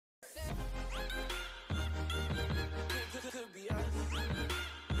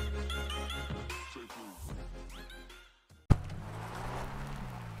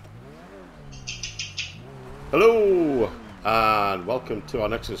Hello and welcome to our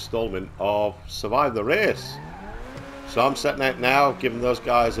next installment of Survive the Race. So I'm setting out now, giving those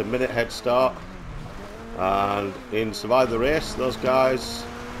guys a minute head start, and in Survive the Race those guys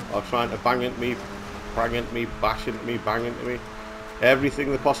are trying to bang into me, bash into me, bang into me, everything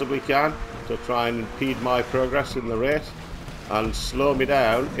they possibly can to try and impede my progress in the race and slow me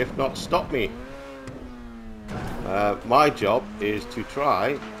down, if not stop me. My job is to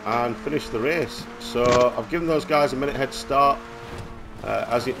try and finish the race. So I've given those guys a minute head start.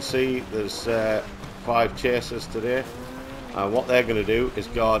 As you can see, there's 5 chasers today, and what they're going to do is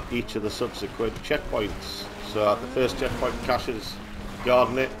guard each of the subsequent checkpoints. So at the first checkpoint, Cash is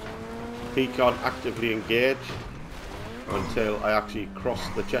guarding it. He can't actively engage until I actually cross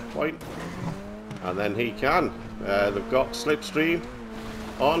the checkpoint, and then he can. They've got Slipstream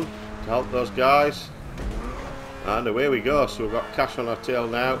on to help those guys. And away we go. So we've got Cash on our tail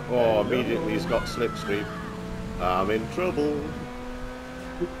now. Oh, immediately he's got Slipstream. I'm in trouble.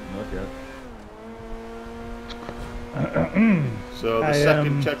 Not yet. So the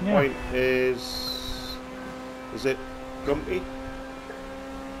second checkpoint is it Gumpy?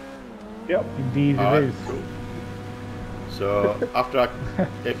 Yep. Indeed it is. Cool. So after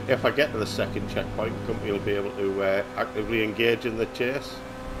if I get to the second checkpoint, Gumpy will be able to actively engage in the chase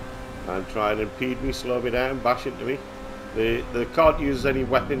and try and impede me, slow me down, bash into me. They can't use any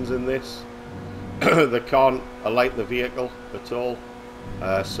weapons in this. They can't alight the vehicle at all.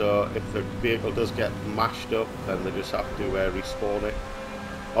 So if the vehicle does get mashed up, then they just have to respawn it.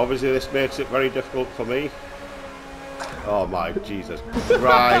 Obviously this makes it very difficult for me. Oh my Jesus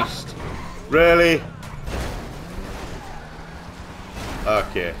Christ. Really?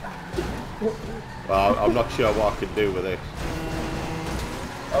 Okay. Well, I'm not sure what I can do with it.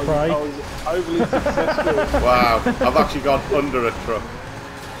 I was overly successful. Wow, I've actually gone under a truck.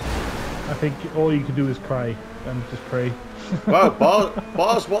 I think all you can do is cry and just pray. Wow,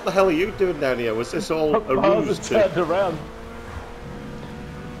 Bahxz, what the hell are you doing down here? Was this all a ruse? Turned around.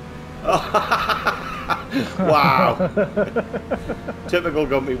 Wow. Typical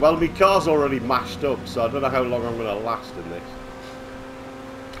Gumpy. Well, my car's already mashed up, so I don't know how long I'm going to last in this.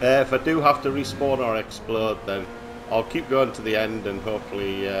 If I do have to respawn or explode, then I'll keep going to the end, and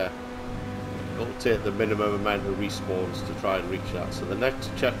hopefully it'll take the minimum amount of respawns to try and reach that. So the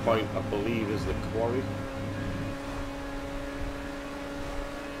next checkpoint, I believe, is the quarry.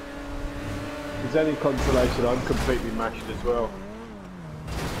 If there's any consolation, I'm completely mashed as well.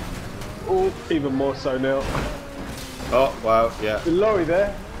 Oh, even more so now. Oh, wow, yeah. The lorry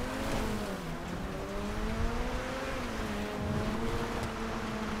there.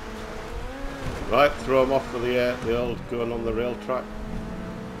 Right, throw them off for the old going on the rail track.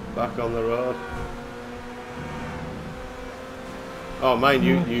 Back on the road. Oh, mind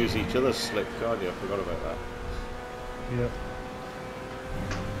you use each other's slip, can't you? I forgot about that. Yeah.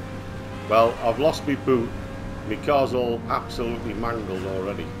 Well, I've lost my boot. My car's all absolutely mangled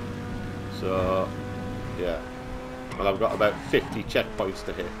already. So, yeah. And I've got about 50 checkpoints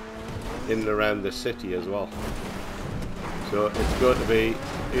to hit in and around the city as well. So it's going to be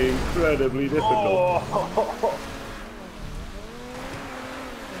incredibly difficult. Oh.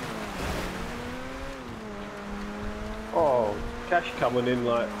 Oh, Cash coming in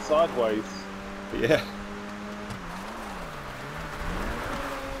like sideways. Yeah.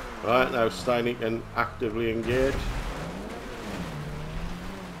 Right, now Steiny can actively engage.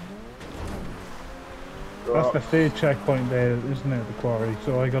 That's the third checkpoint there, isn't it, the quarry?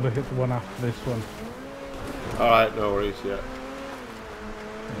 So I got to hit the one after this one. Alright, no worries, yeah.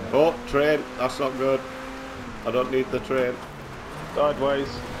 Oh, train, that's not good. I don't need the train. Sideways,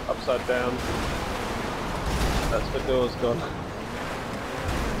 upside down. That's the door's gone.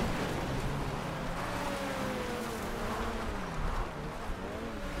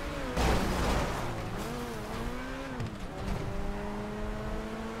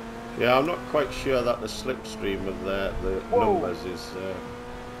 Yeah, I'm not quite sure that the slipstream of the numbers is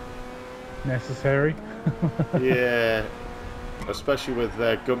necessary. Yeah, especially with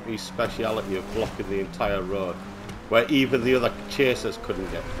Gumpy's speciality of blocking the entire road, where even the other chasers couldn't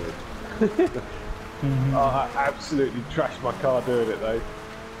get through. Oh, I absolutely trashed my car doing it though.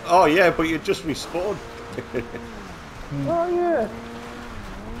 Oh yeah, but you just respawned. Oh yeah.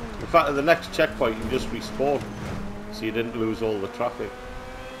 In fact, at the next checkpoint you just respawned, so you didn't lose all the traffic.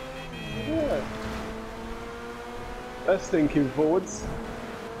 Yeah. That's thinking forwards.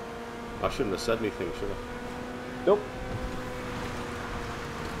 I shouldn't have said anything, should I? Nope.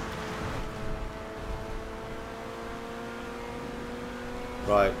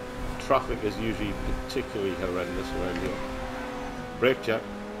 Right, traffic is usually particularly horrendous around here. Brake check.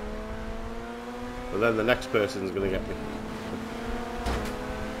 And then the next person's going to get me.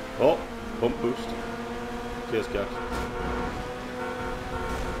 Oh, pump boost. Cheers, guys.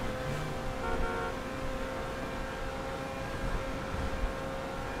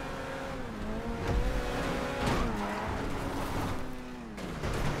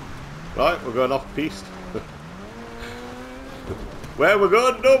 Right, we're going off piste. Where we're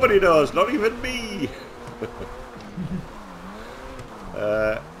going, nobody knows, not even me.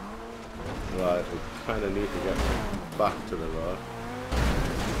 Right, we kind of need to get back to the road.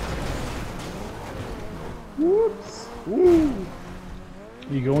 Whoops! Woo!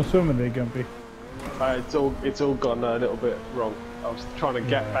 You going swimming there, Gumpy? It's all gone a little bit wrong. I was trying to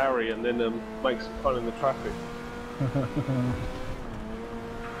get Barry and then make some fun in the traffic.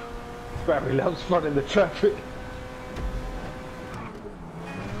 Barry loves fun in the traffic.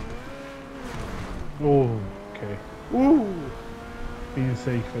 Oh, okay. Woo! Being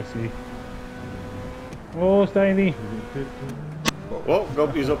safe, I see. Oh, Steiny. Oh,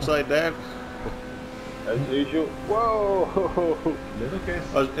 Gumpy's upside down. As usual. Whoa! Little kiss.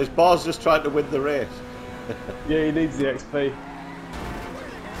 Is Bahxz just trying to win the race? Yeah, he needs the XP.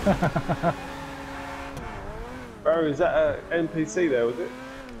 Barry, is that an NPC there, was it?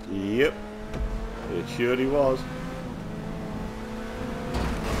 Yep. It surely was.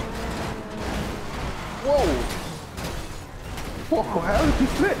 Whoa! Whoa, how did you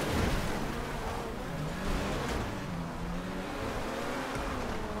flip?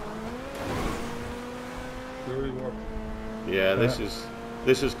 Yeah, this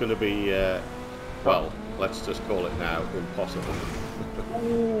is going to be well, let's just call it now impossible.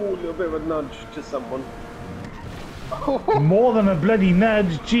 Ooh, a little bit of a nudge to someone. More than a bloody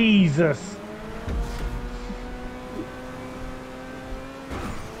nudge, Jesus!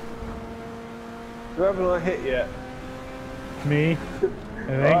 Who haven't I hit yet? Me, I think.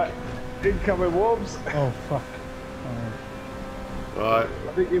 Right, incoming wobbs. Oh, fuck. Right,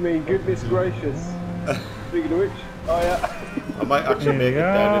 I think you mean goodness gracious. Speaking of which, oh yeah. I might actually There make we it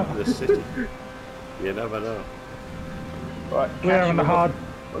down go. into the city. You never know. Right, We're having a hard...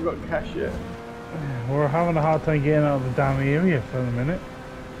 I've got cash yet. We're having a hard time getting out of the damn area for the minute.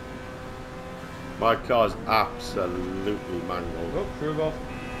 My car's absolutely mangled. Oh, through off.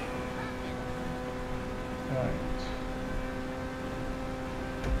 Right.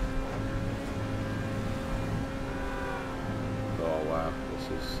 Oh wow, this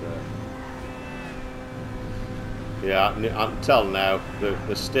is. Yeah, I can tell now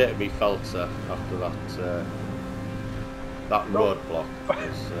the state of me filter after that roadblock.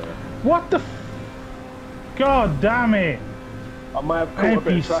 What the f... God damn it! I might have caused a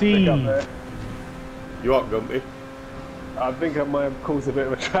bit of traffic up there. You what, Gumpy? I think I might have caused a bit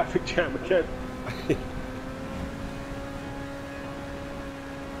of a traffic jam again.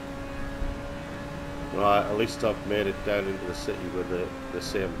 Right, at least I've made it down into the city with the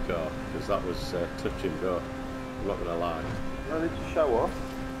same car, because that was touch and go. I'm not going to lie. I need to show off.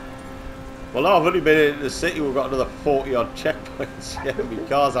 Well, no, I've only made it into the city. We've got another 40 odd checkpoints. Yeah, my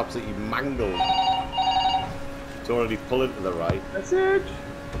car's absolutely mangled. It's already pulling to the right. Message!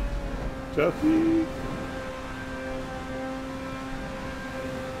 Tuffy!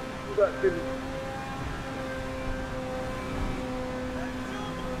 That didn't...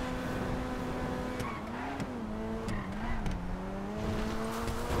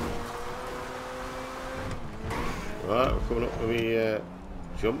 Right, we're coming up with the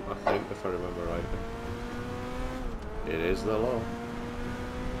jump, I think, if I remember rightly. It is the law.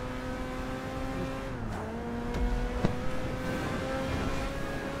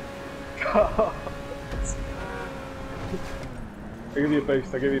 I'll give you a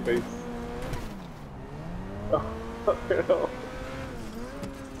boost, I'll give you a boost. Oh, fucking hell.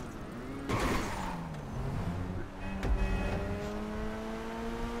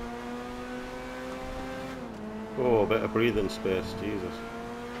 Oh, a bit of breathing space, Jesus.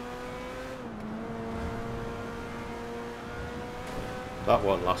 That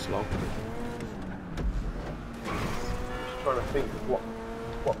won't last long. I'm just trying to think of what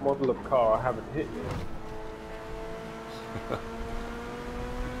model of car I haven't hit yet.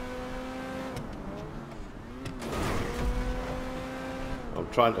 I'm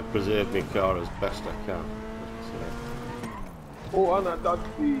trying to preserve my car as best I can. Oh, and that's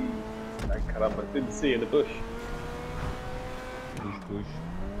the... Caramba, didn't see in the bush. Push.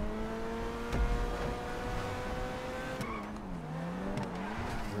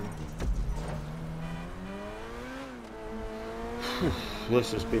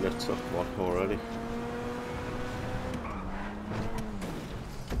 This has been a tough one already.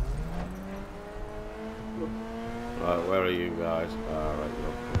 Right, where are you guys? Right,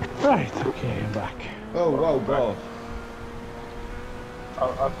 look. Right, okay, I'm back. Oh, wow, God.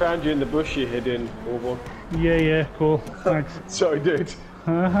 I found you in the bush you hid in, Orborn. Yeah, yeah, cool. Thanks. Sorry, dude.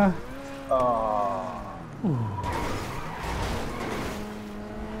 Uh-huh. Ah.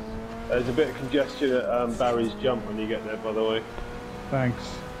 There's a bit of congestion at Barry's jump when you get there, by the way.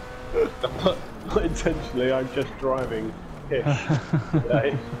 Thanks. Not intentionally, I'm just driving ish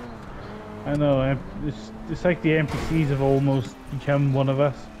today. I know, it's like the NPCs have almost become one of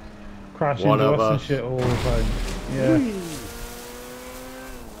us. Crash One into of us and us. shit all the time. Yeah.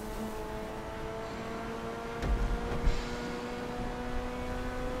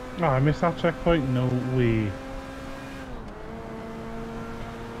 Oh, I missed that checkpoint? No way.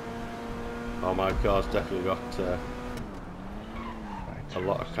 Oh, my car's definitely got a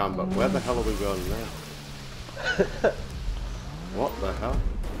lot of camber. Where the hell are we going now? What the hell?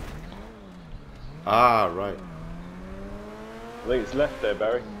 Ah, right. I think it's left there,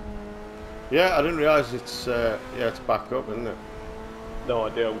 Barry. Yeah, I didn't realise it's yeah, it's back up, isn't it? No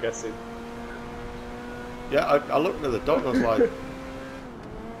idea, I'm guessing. Yeah, I looked at the dot and I was like,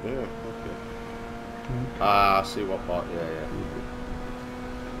 yeah, okay. Ah, I see what part. Yeah.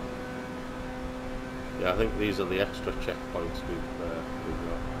 Yeah, I think these are the extra checkpoints we've got.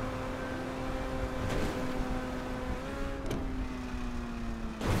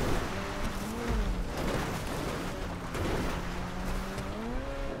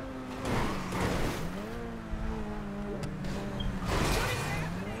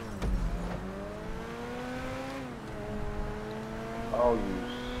 Oh, you.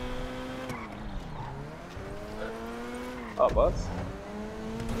 Oh, bus.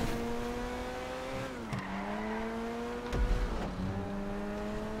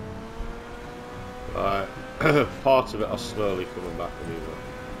 Right, parts of it are slowly coming back anyway.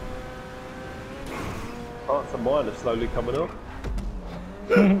 Parts of mine are slowly coming up.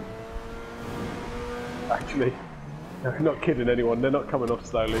 Actually, no, not kidding anyone, they're not coming off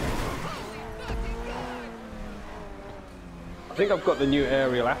slowly. I think I've got the new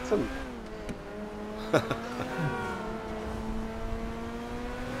aerial atom.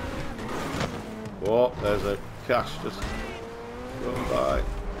 Oh, there's a cache just going by.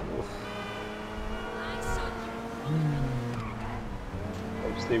 Oof.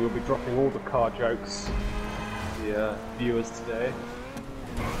 Obviously, we'll be dropping all the car jokes to the viewers today.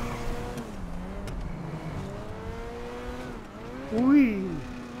 Whee!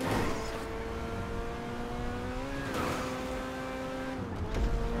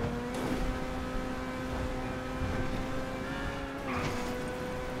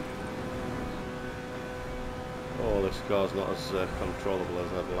 Oh, this car's not as controllable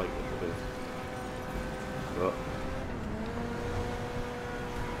as I'd like it to be. But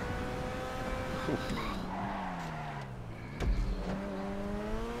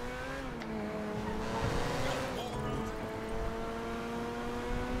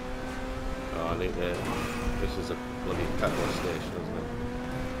oh, I need to. This is a bloody petrol station, isn't it?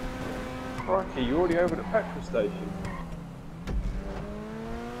 Crikey, you're already over at the petrol station.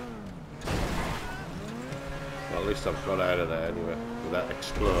 Well, at least I've got out of there anyway, without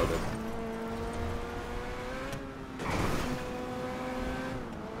exploding.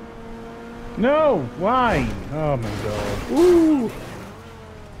 No! Why? Oh my god. Woo!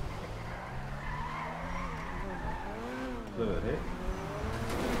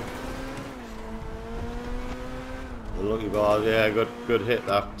 The lucky ball, yeah, good hit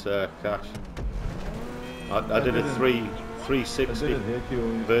that cache. I did a 360 didn't hit you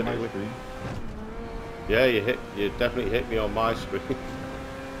on my vertically. screen. Yeah, you definitely hit me on my screen.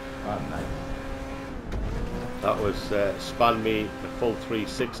 Ah, nice. That was span me a full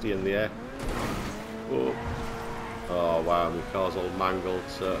 360 in the air. Oh, oh wow, my car's all mangled.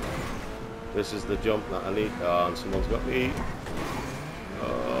 So this is the jump that I need. Oh, and someone's got me.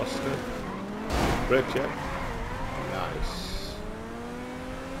 Oh, still. Brake check. Nice.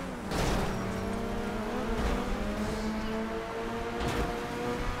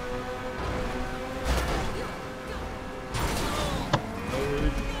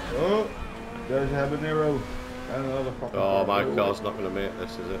 Oh, there's habanero. And another fucking Oh, my habanero. car's not going to make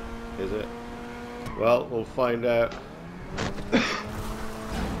this, is it? Is it? Well, we'll find out.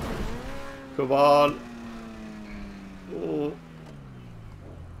 Come on. Oh.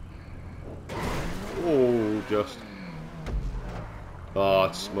 Oh, just. Oh,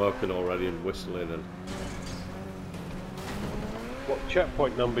 it's smoking already and whistling and. What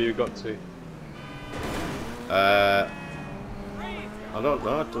checkpoint number you got to? I don't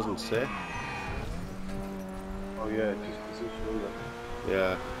know, it doesn't say. Oh yeah, just position, isn't it?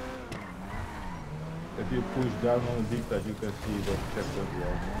 Yeah. If you push down on the D-pad, you can see the checkpoint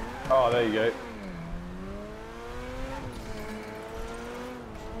wall. Oh, there you go.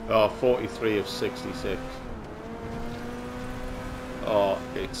 Oh, 43 of 66. Oh,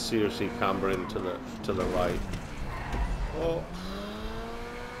 it's seriously cambering to the right. Oh.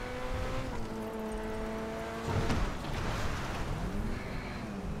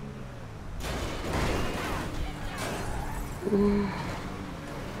 Ooh.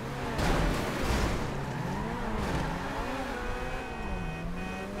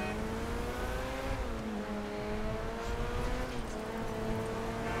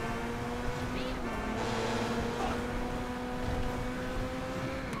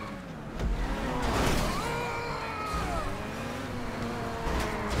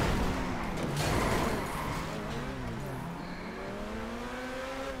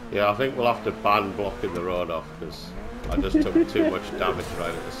 Yeah, I think we'll have to ban blocking the road off because I just took too much damage right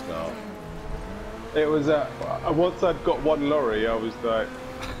at the start. It was once I'd got one lorry, I was like,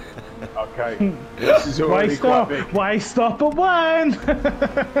 okay, this is already quite big. Why stop at one?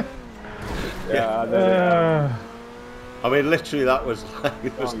 Yeah. I mean, literally, that was like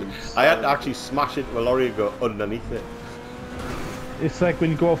I had to actually smash into a lorry and go underneath it. It's like when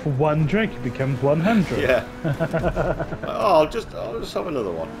you go off of one drink, it becomes 100. Yeah. Oh, I'll just have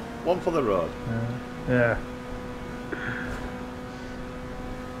another one. One for the road. Yeah.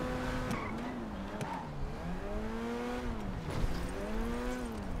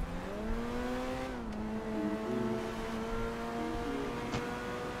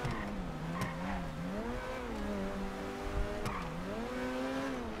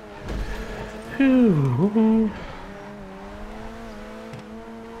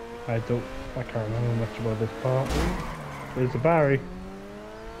 I can't remember much about this part. There's a Barry.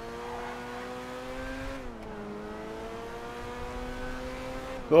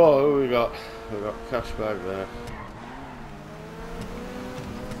 Oh, who we got? We got cash bag there.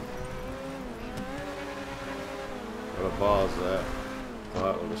 Got a Bahxz there.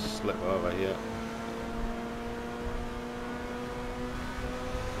 Alright, we'll just slip over here.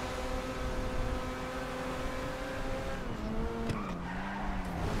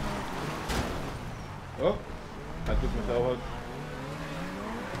 Oh, I took myself out.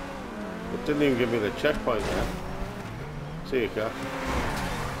 It didn't even give me the checkpoint there. See you, car.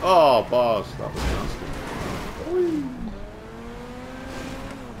 Oh, Bahxz, that was nasty. Whee.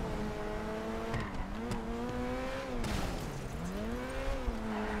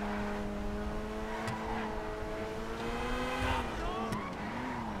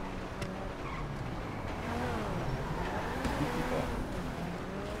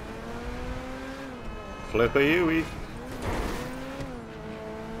 Flip a Yui.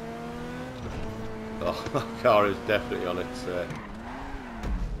 Oh, my car is definitely on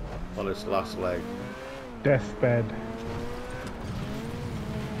its last leg. Deathbed.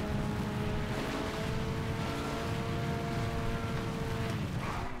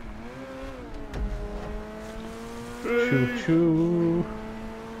 Choo choo.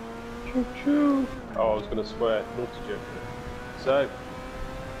 Choo choo. Oh, I was going to swear, naughty joke. So.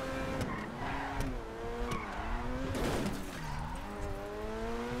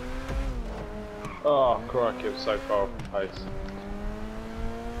 Oh, crikey, it was so far off the pace.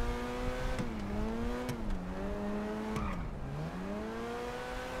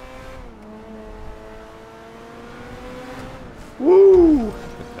 Woo!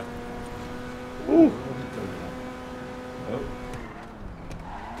 Ooh.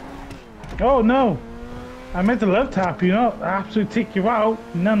 Oh no! I meant to love tap you, not absolutely take you out.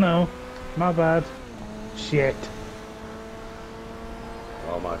 No, my bad. Shit.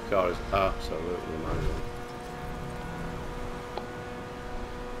 Oh, my car is absolutely manual.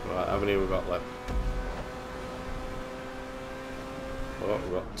 Right, how many have we got left? Oh,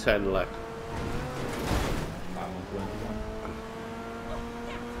 we've got 10 left.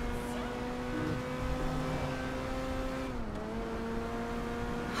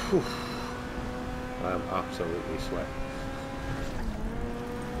 Whew. I am absolutely sweating.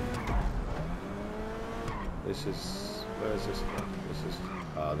 This is... where is this now? This is...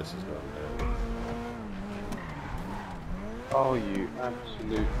 ah, this is going down. Oh, you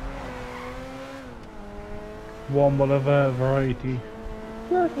absolute... One whatever variety.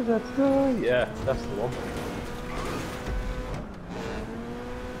 Yeah, that's the one.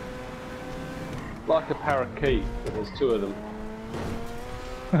 Like a parakeet, but there's two of them.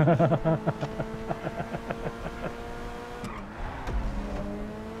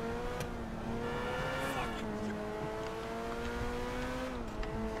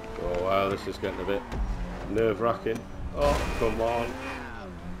 Oh wow, this is getting a bit nerve-wracking. Oh, come on.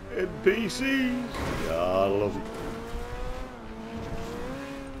 NPCs. Yeah, I love it.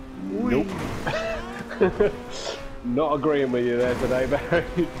 Nope. Not agreeing with you there today,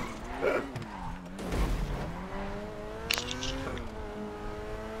 Barry.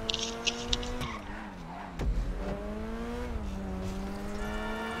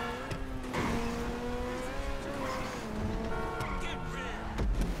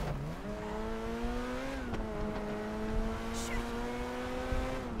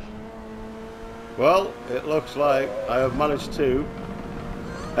 Well, it looks like I have managed to,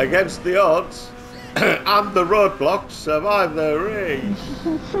 against the odds and the roadblocks, survive the race.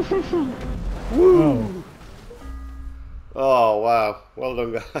 Woo! Oh wow! Well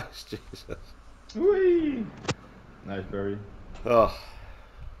done, guys. Jesus. Whee! Nice, Barry. Oh,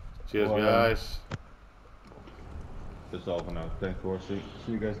 cheers, Well, guys. That's all for now. Thanks for watching.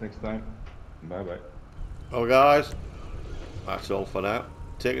 See you guys next time. Bye bye. Well, guys, that's all for now.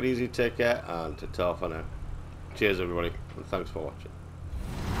 Take it easy, take care, and ta-ta for now. Cheers, everybody, and thanks for watching.